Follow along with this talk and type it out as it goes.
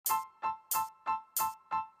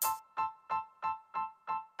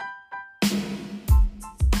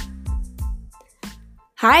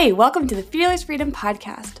Hi, welcome to the Fearless Freedom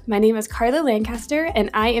Podcast. My name is Carla Lancaster,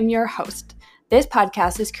 and I am your host. This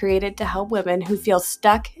podcast is created to help women who feel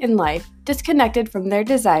stuck in life, disconnected from their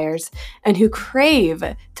desires, and who crave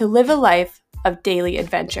to live a life of daily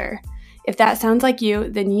adventure. If that sounds like you,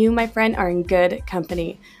 then you, my friend, are in good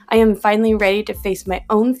company. I am finally ready to face my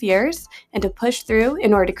own fears and to push through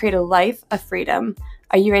in order to create a life of freedom.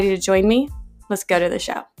 Are you ready to join me? Let's go to the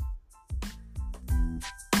show.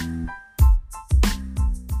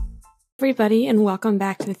 Everybody, and welcome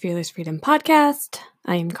back to the Fearless Freedom Podcast.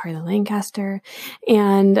 I am Carla Lancaster,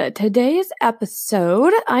 and today's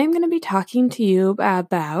episode, I'm going to be talking to you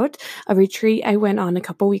about a retreat I went on a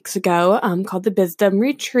couple weeks ago called the Bizdom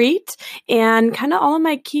Retreat, and kind of all of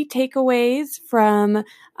my key takeaways from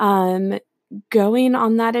going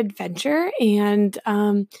on that adventure, and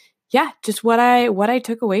just what I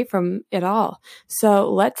took away from it all.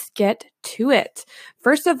 So let's get to it.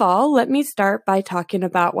 First of all, let me start by talking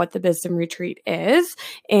about what the Bizdom Retreat is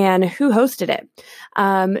and who hosted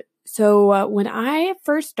it. So when I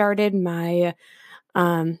first started my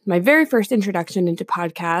very first introduction into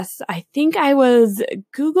podcasts, I think I was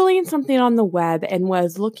Googling something on the web and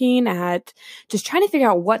was looking at just trying to figure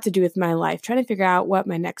out what to do with my life, trying to figure out what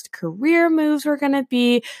my next career moves were going to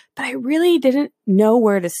be, but I really didn't know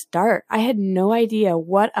where to start. I had no idea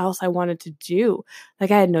what else I wanted to do.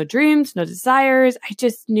 Like I had no dreams, no desires. I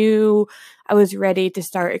just knew I was ready to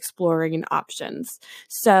start exploring options.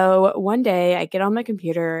 So one day I get on my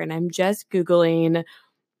computer and I'm just Googling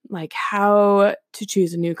like how to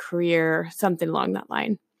choose a new career, something along that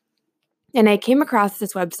line. And I came across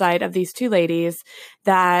this website of these two ladies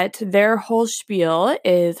that their whole spiel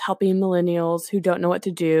is helping millennials who don't know what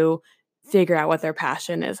to do figure out what their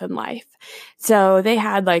passion is in life. So they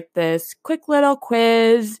had like this quick little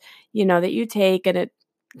quiz, that you take, and it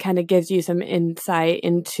kind of gives you some insight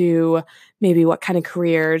into maybe what kind of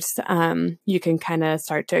careers you can kind of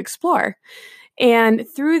start to explore. And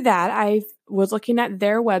through that, I was looking at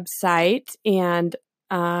their website, and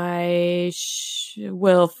I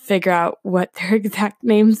will figure out what their exact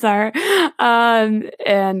names are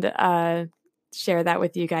and share that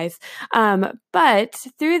with you guys. But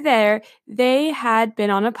through there, they had been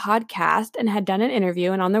on a podcast and had done an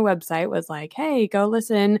interview, and on their website was like, hey, go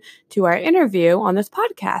listen to our interview on this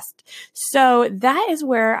podcast. So that is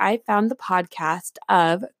where I found the podcast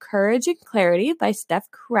of Courage and Clarity by Steph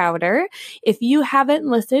Crowder. If you haven't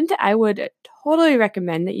listened, I would totally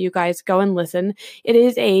recommend that you guys go and listen. It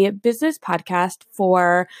is a business podcast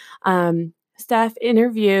for Steph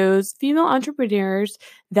interviews female entrepreneurs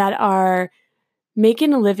that are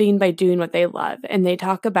making a living by doing what they love. And they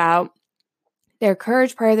talk about their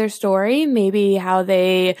courage part of their story, maybe how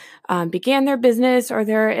they began their business or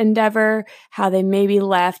their endeavor, how they maybe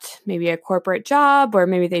left maybe a corporate job, or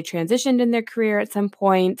maybe they transitioned in their career at some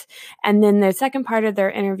point. And then the second part of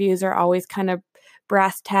their interviews are always kind of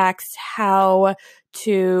brass tacks, how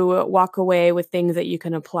to walk away with things that you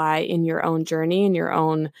can apply in your own journey, in your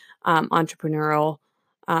own entrepreneurial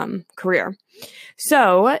career.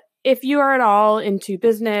 So if you are at all into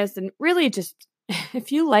business and really just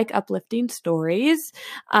if you like uplifting stories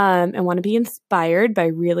and want to be inspired by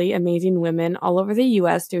really amazing women all over the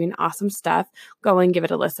U.S. doing awesome stuff, go and give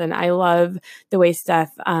it a listen. I love the way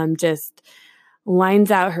Steph just lines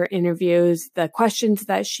out her interviews, the questions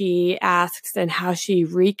that she asks, and how she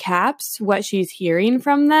recaps what she's hearing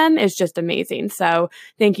from them is just amazing. So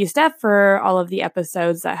thank you, Steph, for all of the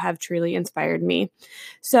episodes that have truly inspired me.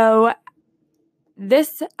 So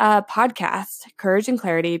this podcast, Courage and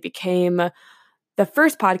Clarity, became the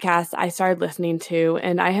first podcast I started listening to,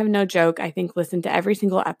 and I have no joke, I think listened to every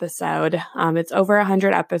single episode. It's over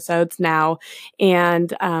 100 episodes now,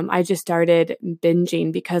 and I just started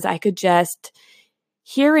binging because I could just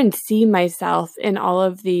hear and see myself in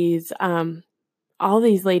all these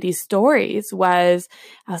ladies' stories. I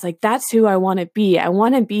was like, that's who I want to be. I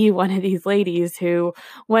want to be one of these ladies who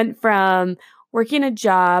went from working a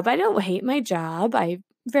job. I don't hate my job. I'm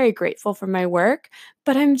very grateful for my work,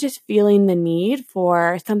 but I'm just feeling the need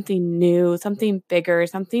for something new, something bigger,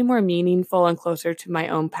 something more meaningful and closer to my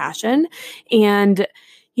own passion. And,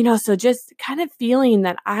 so just kind of feeling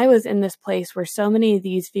that I was in this place where so many of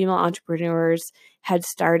these female entrepreneurs had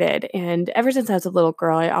started. And ever since I was a little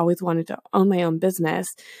girl, I always wanted to own my own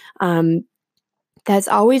business. That's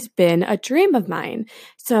always been a dream of mine.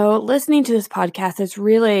 So listening to this podcast has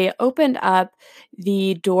really opened up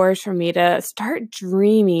the doors for me to start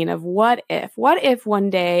dreaming of what if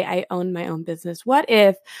one day I owned my own business? What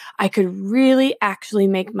if I could really actually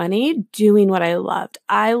make money doing what I loved?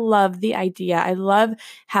 I love the idea. I love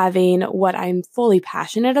having what I'm fully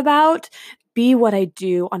passionate about be what I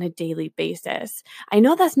do on a daily basis. I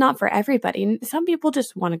know that's not for everybody. Some people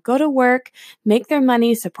just want to go to work, make their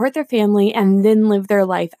money, support their family, and then live their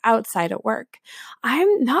life outside of work.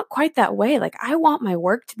 I'm not quite that way. Like, I want my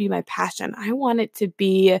work to be my passion. I want it to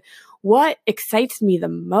be what excites me the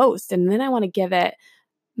most. And then I want to give it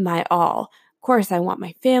my all. Of course, I want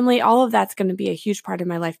my family. All of that's going to be a huge part of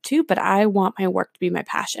my life too, but I want my work to be my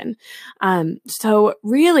passion. So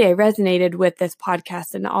really, I resonated with this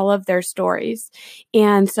podcast and all of their stories.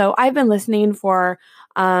 And so I've been listening for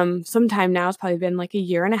some time now. It's probably been like a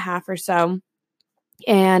year and a half or so.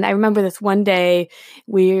 And I remember this one day,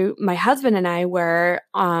 my husband and I were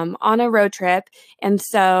on a road trip. And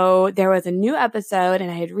so there was a new episode and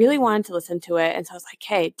I had really wanted to listen to it. And so I was like,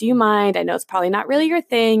 hey, do you mind? I know it's probably not really your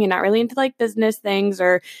thing. You're not really into like business things,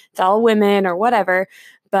 or it's all women or whatever.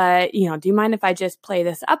 But, do you mind if I just play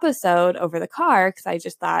this episode over the car? Because I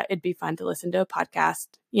just thought it'd be fun to listen to a podcast,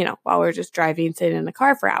 while we're just driving, sitting in the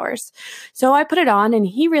car for hours. So I put it on and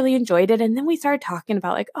he really enjoyed it. And then we started talking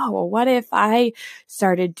about like, oh, well, what if I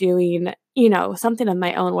started doing, something of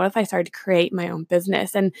my own? What if I started to create my own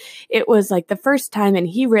business? And it was like the first time. And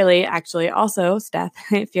he really actually also, Steph,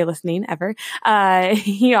 if you're listening ever,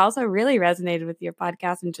 he also really resonated with your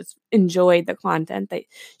podcast and just enjoyed the content that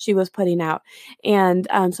she was putting out. And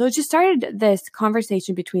so it just started this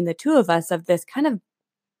conversation between the two of us of this kind of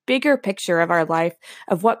bigger picture of our life,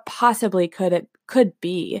 of what possibly could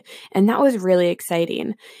be. And that was really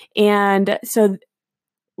exciting. And so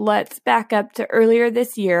let's back up to earlier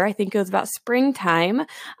this year. I think it was about springtime.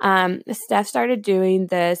 Steph started doing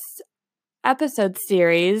this episode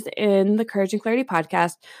series in the Courage and Clarity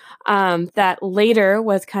podcast that later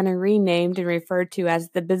was kind of renamed and referred to as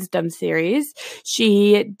the Bizdom series.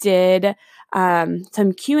 She did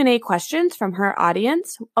some Q&A questions from her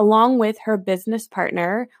audience, along with her business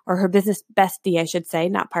partner, or her business bestie, I should say,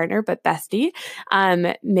 not partner, but bestie,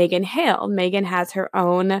 Megan Hale. Megan has her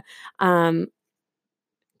own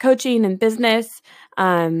coaching and business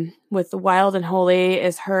with Wild and Holy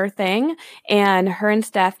is her thing. And her and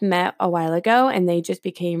Steph met a while ago and they just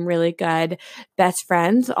became really good best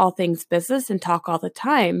friends, all things business, and talk all the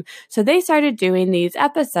time. So they started doing these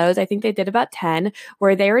episodes. I think they did about 10,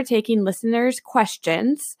 where they were taking listeners'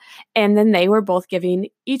 questions and then they were both giving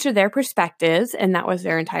each of their perspectives. And that was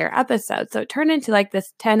their entire episode. So it turned into like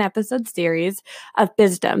this 10 episode series of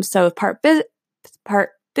Bizdom. So part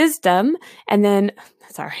Bizdom, and then,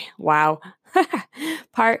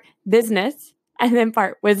 part business, and then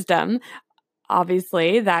part wisdom.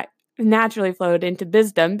 Obviously, that naturally flowed into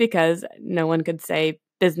Bizdom because no one could say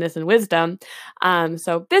business and wisdom.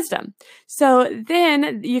 So Bizdom. So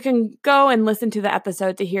then you can go and listen to the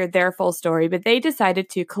episode to hear their full story, but they decided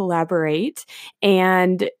to collaborate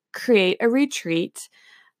and create a retreat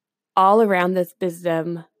all around this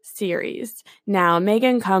Bizdom series. Now,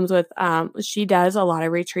 Megan comes with, she does a lot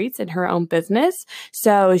of retreats in her own business.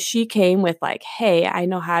 So she came with like, hey, I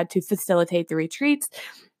know how to facilitate the retreats.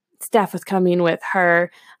 Steph was coming with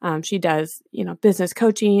her. She does, business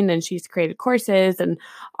coaching, and she's created courses and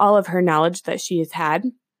all of her knowledge that she has had.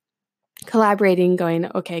 Collaborating,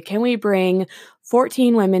 going, okay, can we bring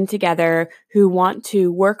 14 women together who want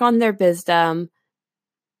to work on their Bizdom?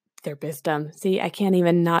 Their Bizdom. See, I can't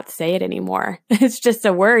even not say it anymore. It's just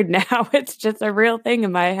a word now. It's just a real thing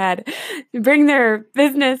in my head. Bring their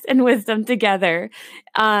business and wisdom together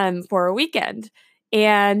for a weekend.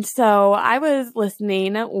 And so I was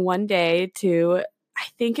listening one day to, I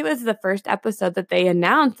think it was the first episode that they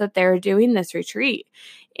announced that they were doing this retreat.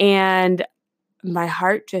 And my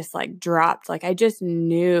heart just like dropped. Like I just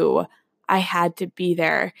knew I had to be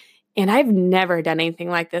there. And I've never done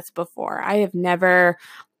anything like this before. I have never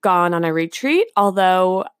gone on a retreat,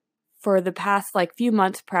 although for the past like few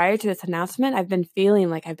months prior to this announcement, I've been feeling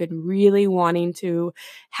like I've been really wanting to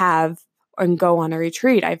have and go on a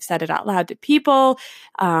retreat. I've said it out loud to people.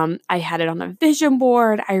 I had it on the vision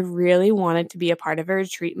board. I really wanted to be a part of a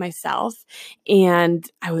retreat myself. And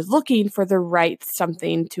I was looking for the right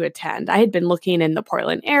something to attend. I had been looking in the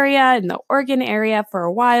Portland area, in the Oregon area for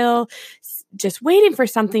a while, just waiting for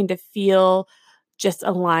something to feel just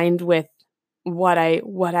aligned with what I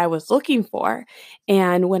was looking for.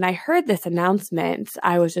 And when I heard this announcement,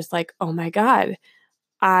 I was just like, oh my God,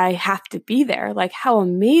 I have to be there. Like how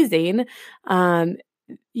amazing.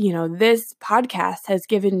 This podcast has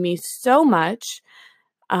given me so much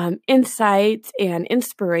insight and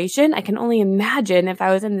inspiration. I can only imagine if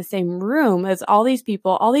I was in the same room as all these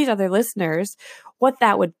people, all these other listeners, what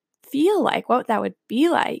that would feel like, what that would be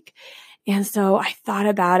like. And so I thought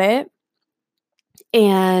about it,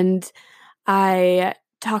 and I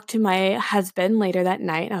talked to my husband later that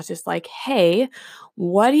night, and I was just like, hey,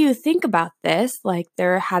 what do you think about this? Like,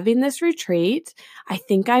 they're having this retreat. I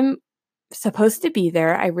think I'm supposed to be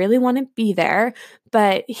there. I really want to be there.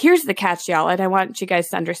 But here's the catch, y'all. And I want you guys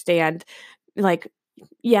to understand, like,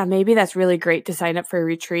 yeah, maybe that's really great to sign up for a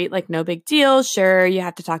retreat. Like, no big deal. Sure, you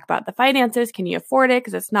have to talk about the finances. Can you afford it?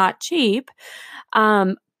 Because it's not cheap.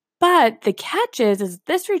 But the catch is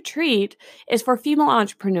this retreat is for female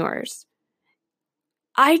entrepreneurs.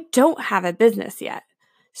 I don't have a business yet.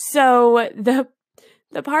 So the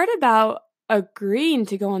part about agreeing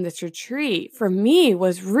to go on this retreat for me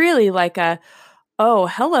was really like oh,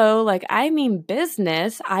 hello, like I mean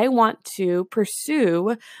business. I want to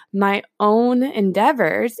pursue my own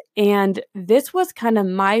endeavors. And this was kind of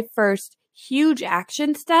my first huge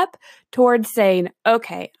action step towards saying,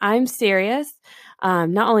 okay, I'm serious.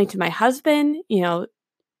 Not only to my husband,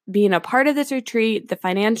 being a part of this retreat, the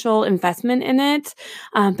financial investment in it,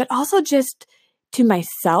 but also just to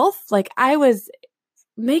myself. Like, I was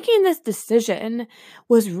making this decision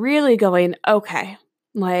was really going, okay,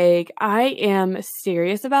 like I am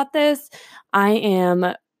serious about this. I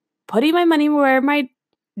am putting my money where my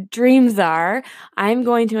dreams are. I'm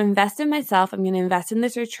going to invest in myself. I'm going to invest in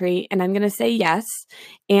this retreat, and I'm going to say yes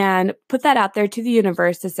and put that out there to the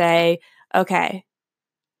universe to say, okay,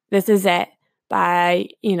 this is it. By,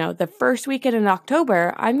 the first weekend in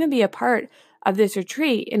October, I'm going to be a part of this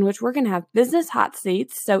retreat in which we're going to have business hot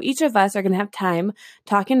seats. So each of us are going to have time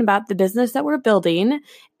talking about the business that we're building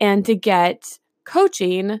and to get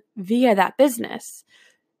coaching via that business.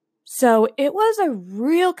 So it was a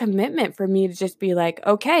real commitment for me to just be like,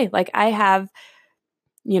 okay, like I have,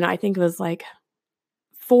 I think it was like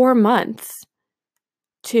 4 months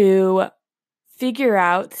to figure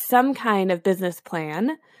out some kind of business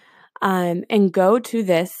plan and go to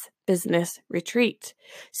this business retreat.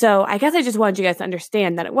 So I guess I just wanted you guys to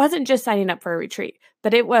understand that it wasn't just signing up for a retreat,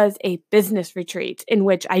 but it was a business retreat in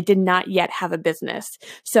which I did not yet have a business.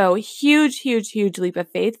 So huge, huge, huge leap of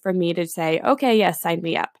faith for me to say, okay, yes, sign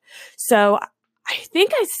me up. So I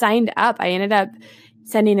think I signed up. I ended up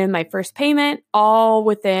sending in my first payment all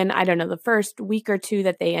within, I don't know, the first week or two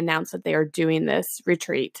that they announced that they are doing this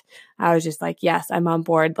retreat. I was just like, yes, I'm on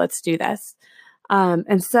board. Let's do this.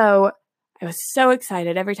 And so I was so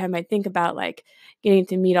excited every time I think about like getting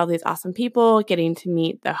to meet all these awesome people, getting to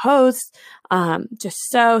meet the hosts, just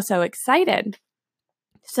so excited.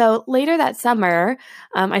 So later that summer,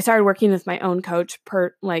 I started working with my own coach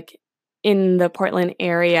in the Portland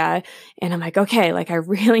area. And I'm like, okay, like I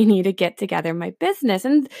really need to get together my business.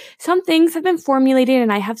 And some things have been formulated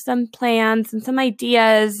and I have some plans and some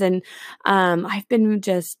ideas. And I've been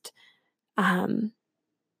just,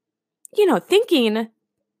 thinking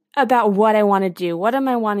about what I want to do. What am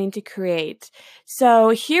I wanting to create? So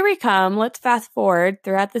here we come. Let's fast forward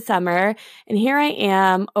throughout the summer. And here I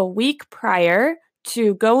am a week prior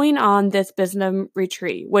to going on this business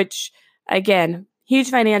retreat, which again, huge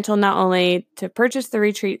financial, not only to purchase the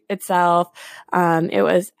retreat itself. It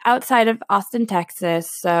was outside of Austin, Texas.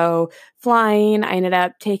 So flying, I ended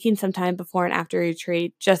up taking some time before and after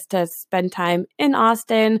retreat just to spend time in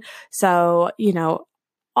Austin. So,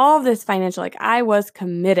 all of this financial, like I was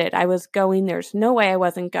committed. I was going. There's no way I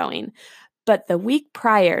wasn't going. But the week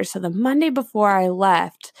prior, so the Monday before I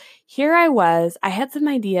left, here I was. I had some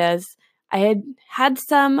ideas. I had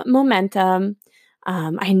some momentum.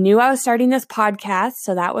 I knew I was starting this podcast.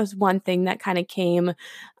 So that was one thing that kind of came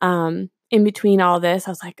in between all this.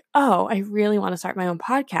 I was like, oh, I really want to start my own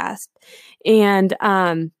podcast. And,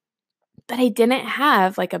 but I didn't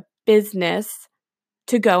have like a business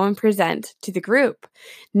to go and present to the group.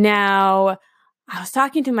 Now, I was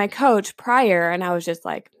talking to my coach prior and I was just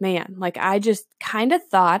like, man, like I just kind of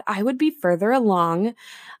thought I would be further along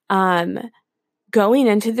going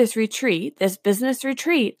into this retreat, this business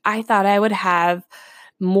retreat. I thought I would have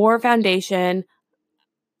more foundation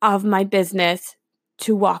of my business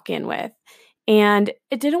to walk in with. And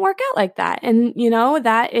it didn't work out like that. And,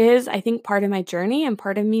 that is, I think, part of my journey and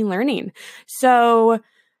part of me learning. So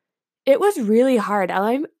it was really hard.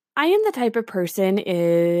 I am the type of person,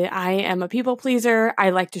 I am a people pleaser. I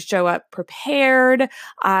like to show up prepared.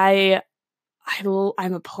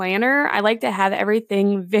 I'm a planner. I like to have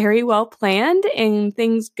everything very well planned and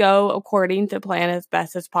things go according to plan as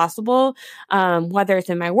best as possible. Whether it's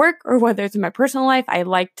in my work or whether it's in my personal life, I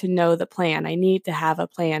like to know the plan. I need to have a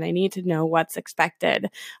plan. I need to know what's expected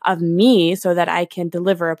of me so that I can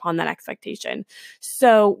deliver upon that expectation.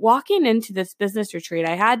 So walking into this business retreat,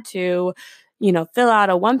 I had to fill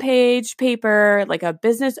out a 1-page paper, like a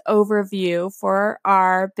business overview for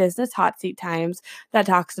our business hot seat times that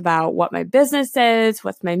talks about what my business is,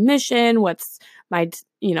 what's my mission, what's my,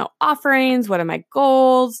 offerings? What are my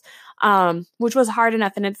goals? Which was hard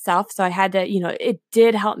enough in itself. So I had to, it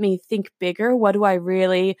did help me think bigger. What do I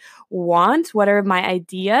really want? What are my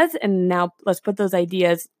ideas? And now let's put those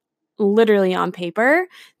ideas literally on paper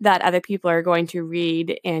that other people are going to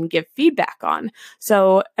read and give feedback on.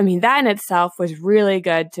 So, that in itself was really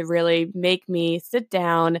good to really make me sit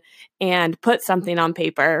down and put something on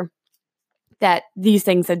paper that these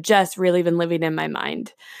things had just really been living in my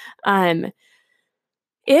mind.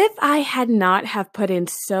 If I had not have put in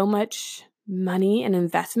so much money and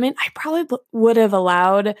investment, I probably would have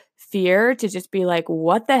allowed fear to just be like,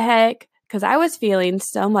 what the heck? Because I was feeling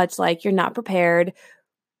so much like you're not prepared.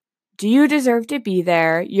 Do you deserve to be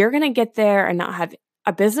there? You're going to get there and not have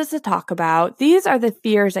a business to talk about. These are the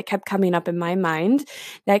fears that kept coming up in my mind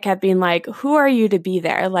that kept being like, who are you to be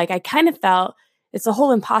there? Like, I kind of felt it's the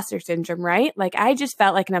whole imposter syndrome, right? Like, I just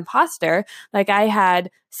felt like an imposter. Like, I had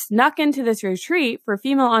snuck into this retreat for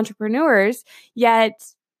female entrepreneurs, yet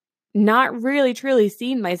not really truly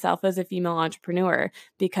seen myself as a female entrepreneur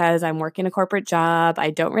because I'm working a corporate job.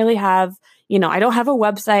 I don't really have, I don't have a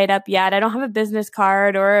website up yet. I don't have a business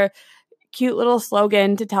card or a cute little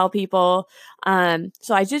slogan to tell people.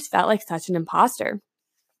 So I just felt like such an imposter.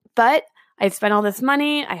 But I'd spent all this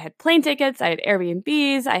money. I had plane tickets. I had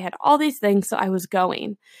Airbnbs. I had all these things. So I was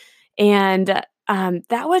going. And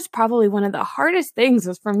that was probably one of the hardest things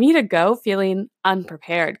was for me to go feeling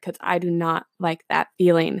unprepared because I do not like that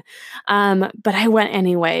feeling. But I went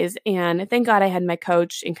anyways. And thank God I had my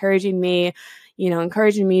coach encouraging me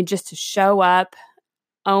just to show up,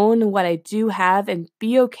 own what I do have, and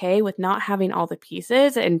be okay with not having all the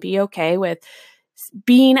pieces and be okay with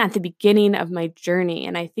being at the beginning of my journey.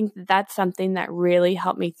 And I think that's something that really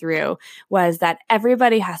helped me through was that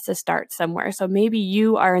everybody has to start somewhere. So maybe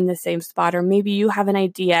you are in the same spot, or maybe you have an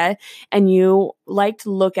idea and you like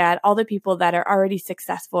to look at all the people that are already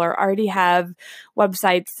successful or already have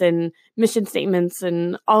websites and mission statements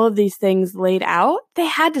and all of these things laid out. They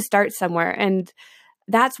had to start somewhere. And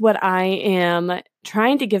that's what I am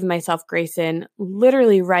trying to give myself grace in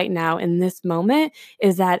literally right now in this moment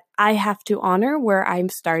is that I have to honor where I'm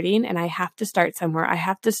starting and I have to start somewhere. I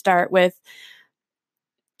have to start with,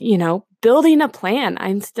 building a plan.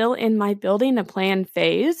 I'm still in my building a plan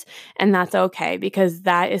phase, and that's okay because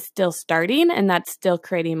that is still starting and that's still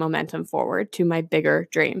creating momentum forward to my bigger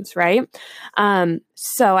dreams, right?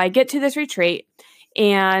 So I get to this retreat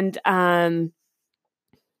and,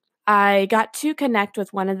 I got to connect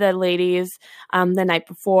with one of the ladies the night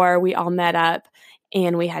before. We all met up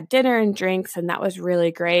and we had dinner and drinks, and that was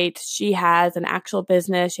really great. She has an actual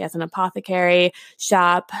business. She has an apothecary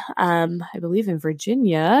shop, I believe in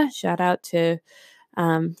Virginia. Shout out to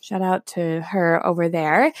her over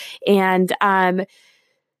there. And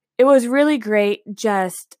it was really great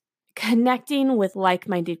just connecting with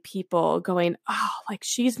like-minded people going, oh, like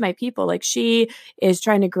she's my people. Like she is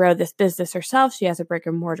trying to grow this business herself. She has a brick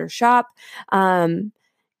and mortar shop. And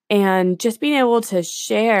just being able to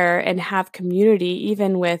share and have community,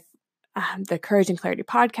 even with the Courage and Clarity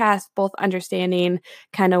podcast, both understanding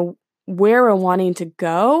kind of where we're wanting to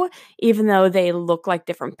go, even though they look like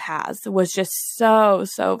different paths, was just so,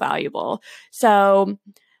 so valuable. So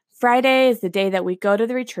Friday is the day that we go to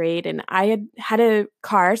the retreat, and I had a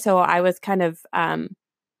car, so I was kind of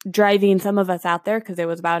driving some of us out there because it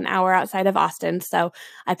was about an hour outside of Austin. So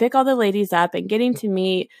I pick all the ladies up, and getting to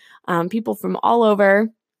meet people from all over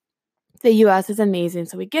the US is amazing.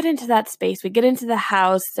 So we get into that space, we get into the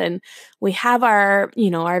house, and we have our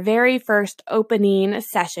very first opening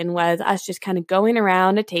session was us just kind of going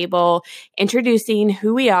around a table, introducing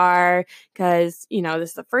who we are, because, this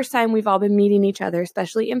is the first time we've all been meeting each other,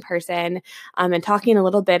 especially in person, and talking a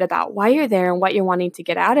little bit about why you're there and what you're wanting to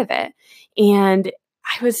get out of it. And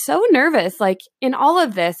I was so nervous, like in all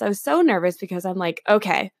of this, I was so nervous because I'm like,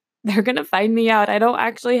 okay, they're going to find me out. I don't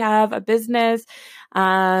actually have a business.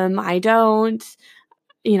 I don't,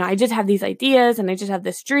 I just have these ideas and I just have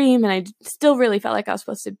this dream, and I still really felt like I was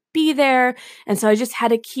supposed to be there. And so I just had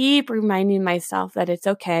to keep reminding myself that it's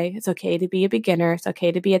okay. It's okay to be a beginner. It's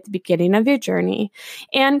okay to be at the beginning of your journey.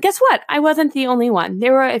 And guess what? I wasn't the only one.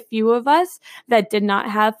 There were a few of us that did not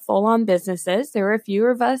have full-on businesses. There were a few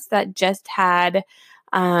of us that just had,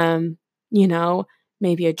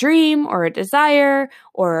 maybe a dream or a desire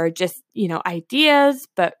or just, ideas,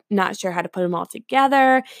 but not sure how to put them all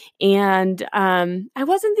together. And I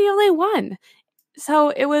wasn't the only one. So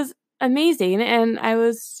it was amazing. And I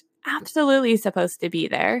was absolutely supposed to be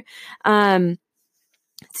there.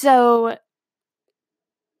 So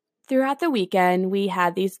throughout the weekend, we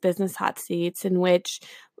had these business hot seats in which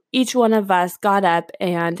each one of us got up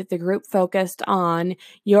and the group focused on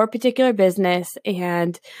your particular business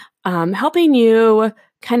and helping you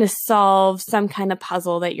kind of solve some kind of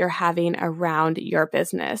puzzle that you're having around your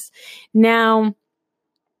business. Now,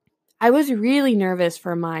 I was really nervous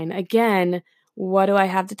for mine. Again, what do I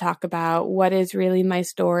have to talk about? What is really my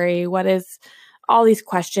story? What is all these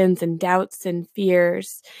questions and doubts and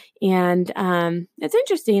fears? And it's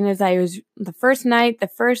interesting as I was the first night, the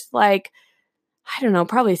first I don't know,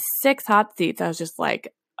 probably 6 hot seats. I was just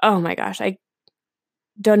like, oh my gosh, I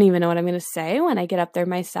don't even know what I'm going to say when I get up there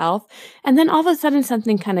myself. And then all of a sudden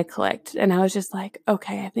something kind of clicked and I was just like,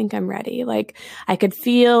 okay, I think I'm ready. Like I could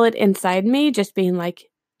feel it inside me just being like,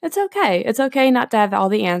 it's okay. It's okay not to have all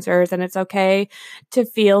the answers and it's okay to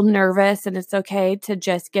feel nervous and it's okay to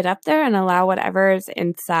just get up there and allow whatever is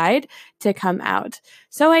inside to come out.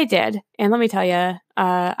 So I did. And let me tell you,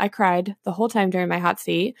 I cried the whole time during my hot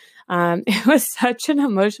seat. It was such an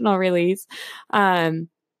emotional release.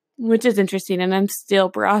 Which is interesting. And I'm still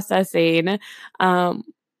processing,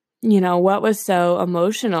 what was so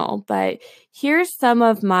emotional. But here's some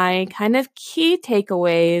of my kind of key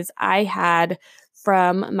takeaways I had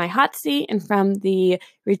from my hot seat and from the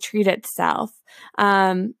retreat itself.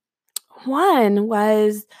 One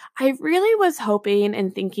was I really was hoping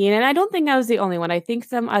and thinking, and I don't think I was the only one. I think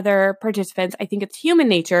some other participants, I think it's human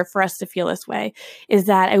nature for us to feel this way, is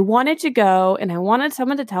that I wanted to go and I wanted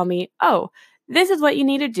someone to tell me, oh, this is what you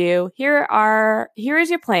need to do. Here is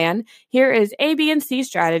your plan. Here is A, B, and C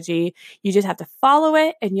strategy. You just have to follow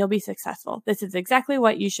it and you'll be successful. This is exactly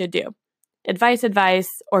what you should do. Advice,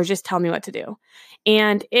 or just tell me what to do.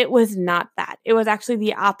 And it was not that. It was actually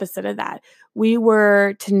the opposite of that. We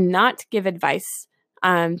were to not give advice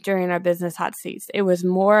during our business hot seats. It was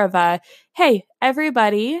more of a, hey,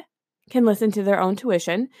 everybody can listen to their own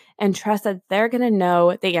tuition and trust that they're going to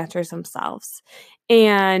know the answers themselves.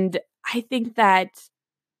 And I think that,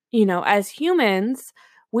 as humans,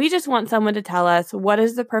 we just want someone to tell us what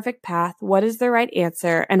is the perfect path, what is the right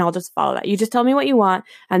answer, and I'll just follow that. You just tell me what you want,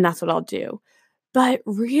 and that's what I'll do. But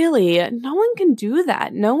really, no one can do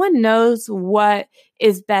that. No one knows what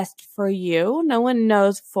is best for you. No one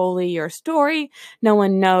knows fully your story. No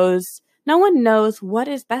one knows what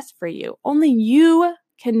is best for you. Only you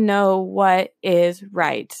can know what is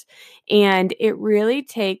right. And it really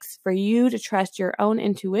takes for you to trust your own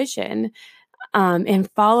intuition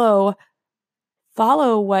and follow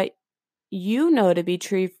what you know to be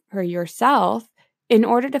true for yourself in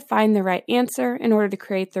order to find the right answer, in order to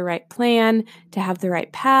create the right plan, to have the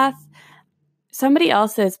right path. Somebody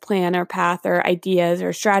else's plan or path or ideas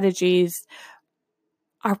or strategies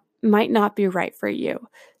might not be right for you.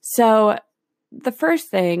 So the first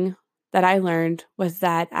thing that I learned was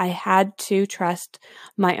that I had to trust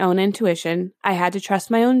my own intuition. I had to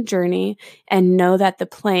trust my own journey and know that the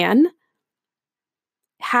plan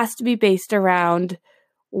has to be based around,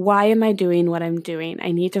 why am I doing what I'm doing?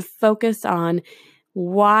 I need to focus on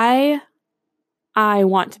why I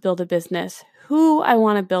want to build a business, who I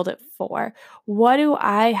want to build it for. What do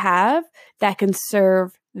I have that can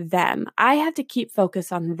serve them? I have to keep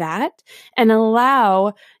focus on that and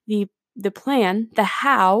allow the plan, the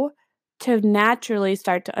how, to naturally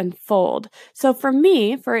start to unfold. So for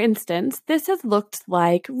me, for instance, this has looked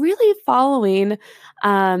like really following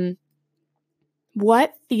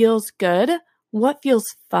what feels good, what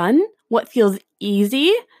feels fun, what feels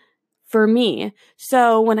easy for me.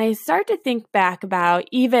 So when I start to think back about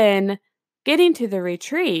even getting to the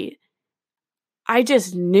retreat, I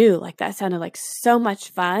just knew like that sounded like so much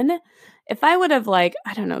fun. If I would have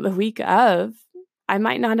the week of, I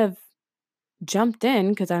might not have jumped in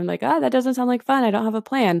because I'm like, oh, that doesn't sound like fun. I don't have a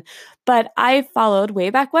plan. But I followed way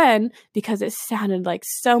back when because it sounded like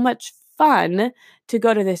so much fun to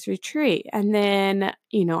go to this retreat. And then,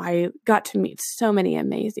 I got to meet so many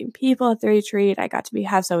amazing people at the retreat. I got to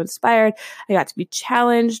have so inspired. I got to be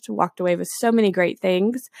challenged, walked away with so many great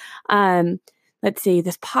things. Let's see,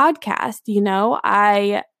 this podcast,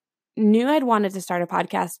 I knew I'd wanted to start a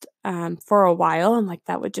podcast for a while. And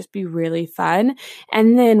that would just be really fun.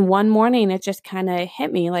 And then one morning it just kind of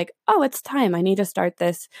hit me like, oh, it's time. I need to start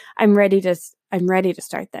this. I'm ready to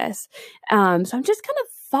start this. So I'm just kind of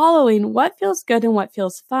following what feels good and what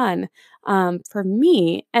feels fun for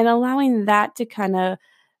me and allowing that to kind of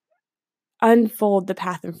unfold the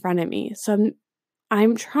path in front of me. So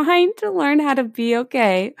I'm trying to learn how to be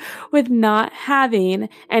okay with not having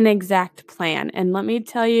an exact plan. And let me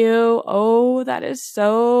tell you, that is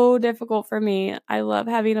so difficult for me. I love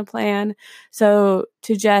having a plan. So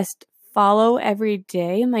to just follow every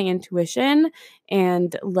day my intuition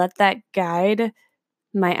and let that guide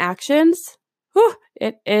my actions,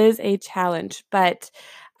 it is a challenge. But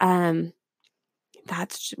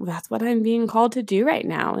that's what I'm being called to do right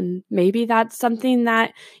now. And maybe that's something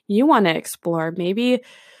that you want to explore. Maybe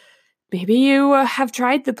you have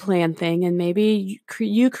tried the plan thing, and maybe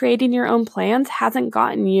you creating your own plans hasn't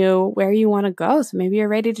gotten you where you want to go. So maybe you're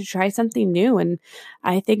ready to try something new. And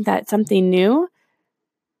I think that something new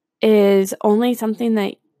is only something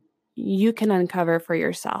that you can uncover for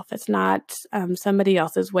yourself. It's not somebody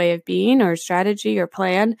else's way of being or strategy or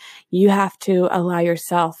plan. You have to allow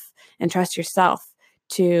yourself and trust yourself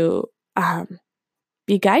to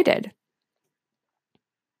be guided.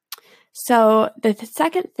 So the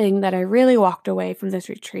second thing that I really walked away from this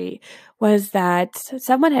retreat was that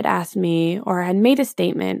someone had asked me or had made a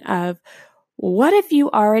statement of, what if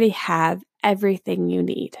you already have everything you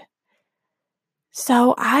need?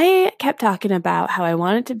 So I kept talking about how I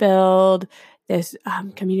wanted to build this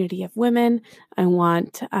community of women. I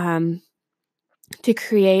want to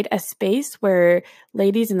create a space where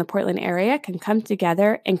ladies in the Portland area can come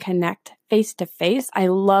together and connect face to face. I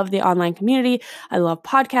love the online community. I love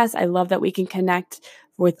podcasts. I love that we can connect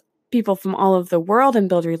with people from all over the world and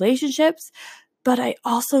build relationships. But I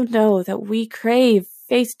also know that we crave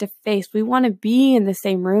face to face. We want to be in the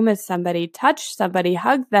same room as somebody, touch somebody,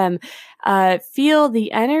 hug them, feel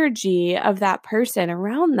the energy of that person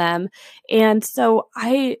around them. And so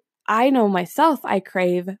I know myself, I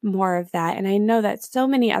crave more of that. And I know that so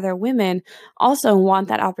many other women also want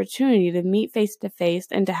that opportunity to meet face to face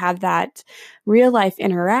and to have that real life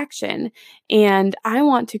interaction. And I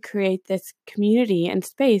want to create this community and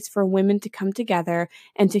space for women to come together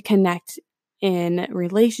and to connect in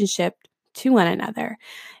relationship to one another.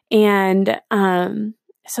 And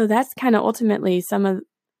so that's kind of ultimately some of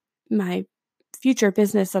my future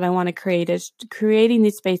business that I want to create, is creating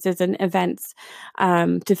these spaces and events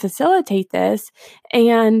to facilitate this.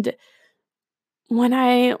 And when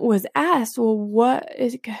I was asked, well, what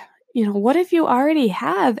if you already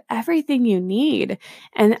have everything you need?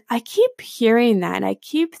 And I keep hearing that, and I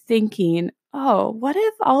keep thinking, oh, what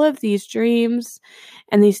if all of these dreams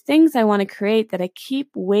and these things I want to create that I keep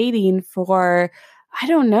waiting for, I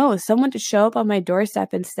don't know, someone to show up on my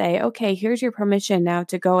doorstep and say, okay, here's your permission now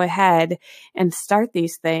to go ahead and start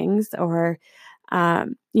these things, or,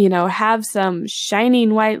 have some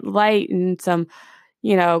shining white light and some,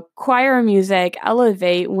 choir music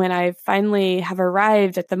elevate when I finally have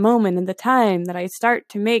arrived at the moment and the time that I start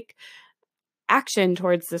to make action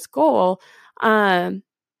towards this goal.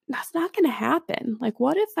 That's not going to happen. Like,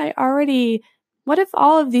 what if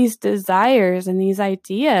all of these desires and these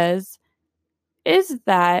ideas is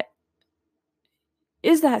that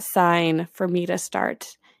sign for me to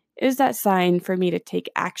start? Is that sign for me to take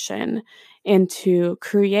action and to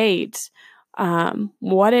create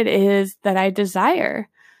what it is that I desire?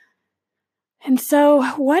 And so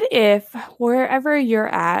what if wherever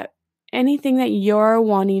you're at, anything that you're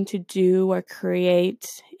wanting to do or create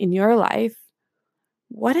in your life,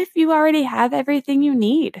 what if you already have everything you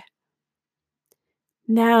need?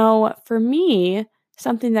 Now, for me,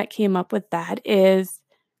 something that came up with that is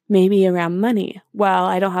maybe around money. Well,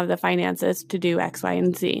 I don't have the finances to do X, Y,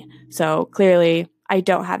 and Z. So clearly, I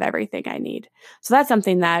don't have everything I need. So that's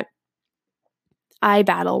something that I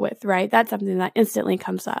battle with, right? That's something that instantly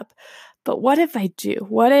comes up. But what if I do?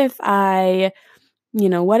 What if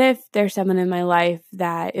there's someone in my life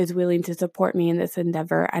that is willing to support me in this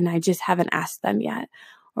endeavor and I just haven't asked them yet?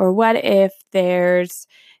 Or what if there's,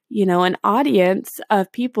 an audience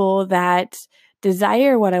of people that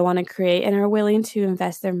desire what I want to create and are willing to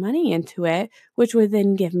invest their money into it, which would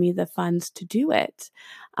then give me the funds to do it?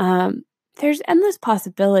 There's endless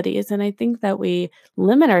possibilities. And I think that we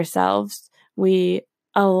limit ourselves. We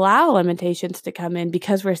allow limitations to come in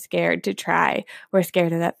because we're scared to try. We're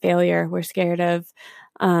scared of that failure. We're scared of,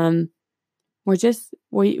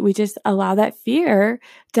 we just allow that fear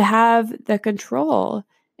to have the control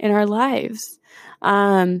in our lives.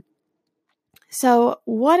 So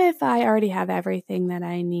what if I already have everything that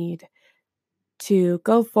I need to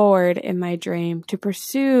go forward in my dream, to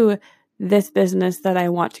pursue this business that I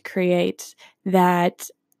want to create, that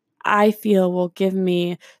I feel will give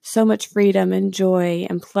me so much freedom and joy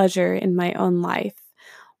and pleasure in my own life?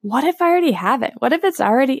 What if I already have it? What if it's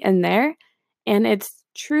already in there and it's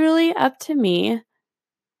truly up to me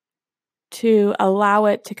to allow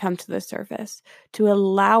it to come to the surface, to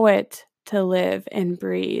allow it to live and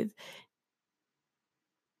breathe?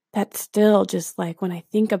 That's still just like, when I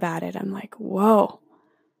think about it, I'm like, whoa,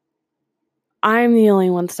 I'm the only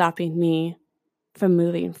one stopping me from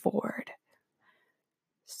moving forward.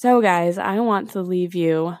 So guys, I want to leave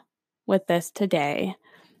you with this today,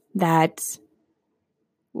 that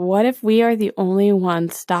what if we are the only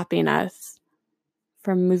ones stopping us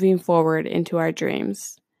from moving forward into our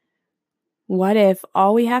dreams? What if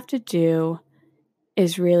all we have to do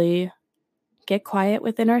is really get quiet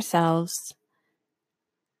within ourselves,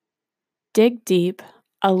 dig deep,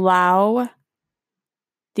 allow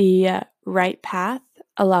the right path,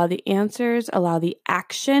 allow the answers, allow the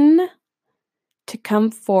action to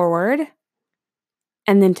come forward,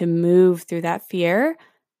 and then to move through that fear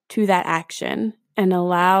to that action and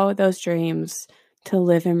allow those dreams to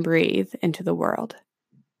live and breathe into the world.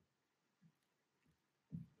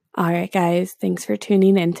 All right, guys, thanks for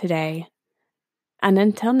tuning in today. And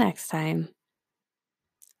until next time,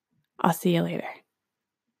 I'll see you later.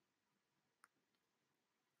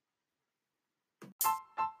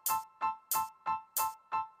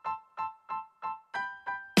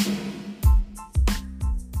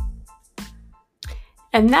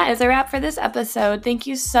 And that is a wrap for this episode. Thank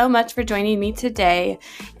you so much for joining me today.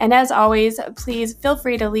 And as always, please feel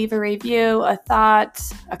free to leave a review, a thought,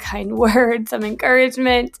 a kind word, some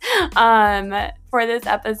encouragement for this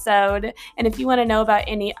episode. And if you want to know about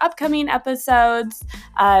any upcoming episodes,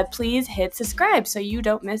 please hit subscribe so you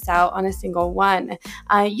don't miss out on a single one.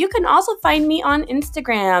 You can also find me on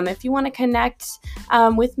Instagram. If you want to connect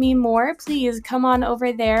with me more, please come on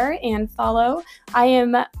over there and follow. I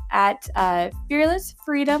am at Fearless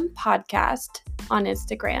Freedom Podcast on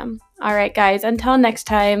Instagram. All right, guys, until next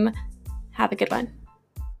time, have a good one.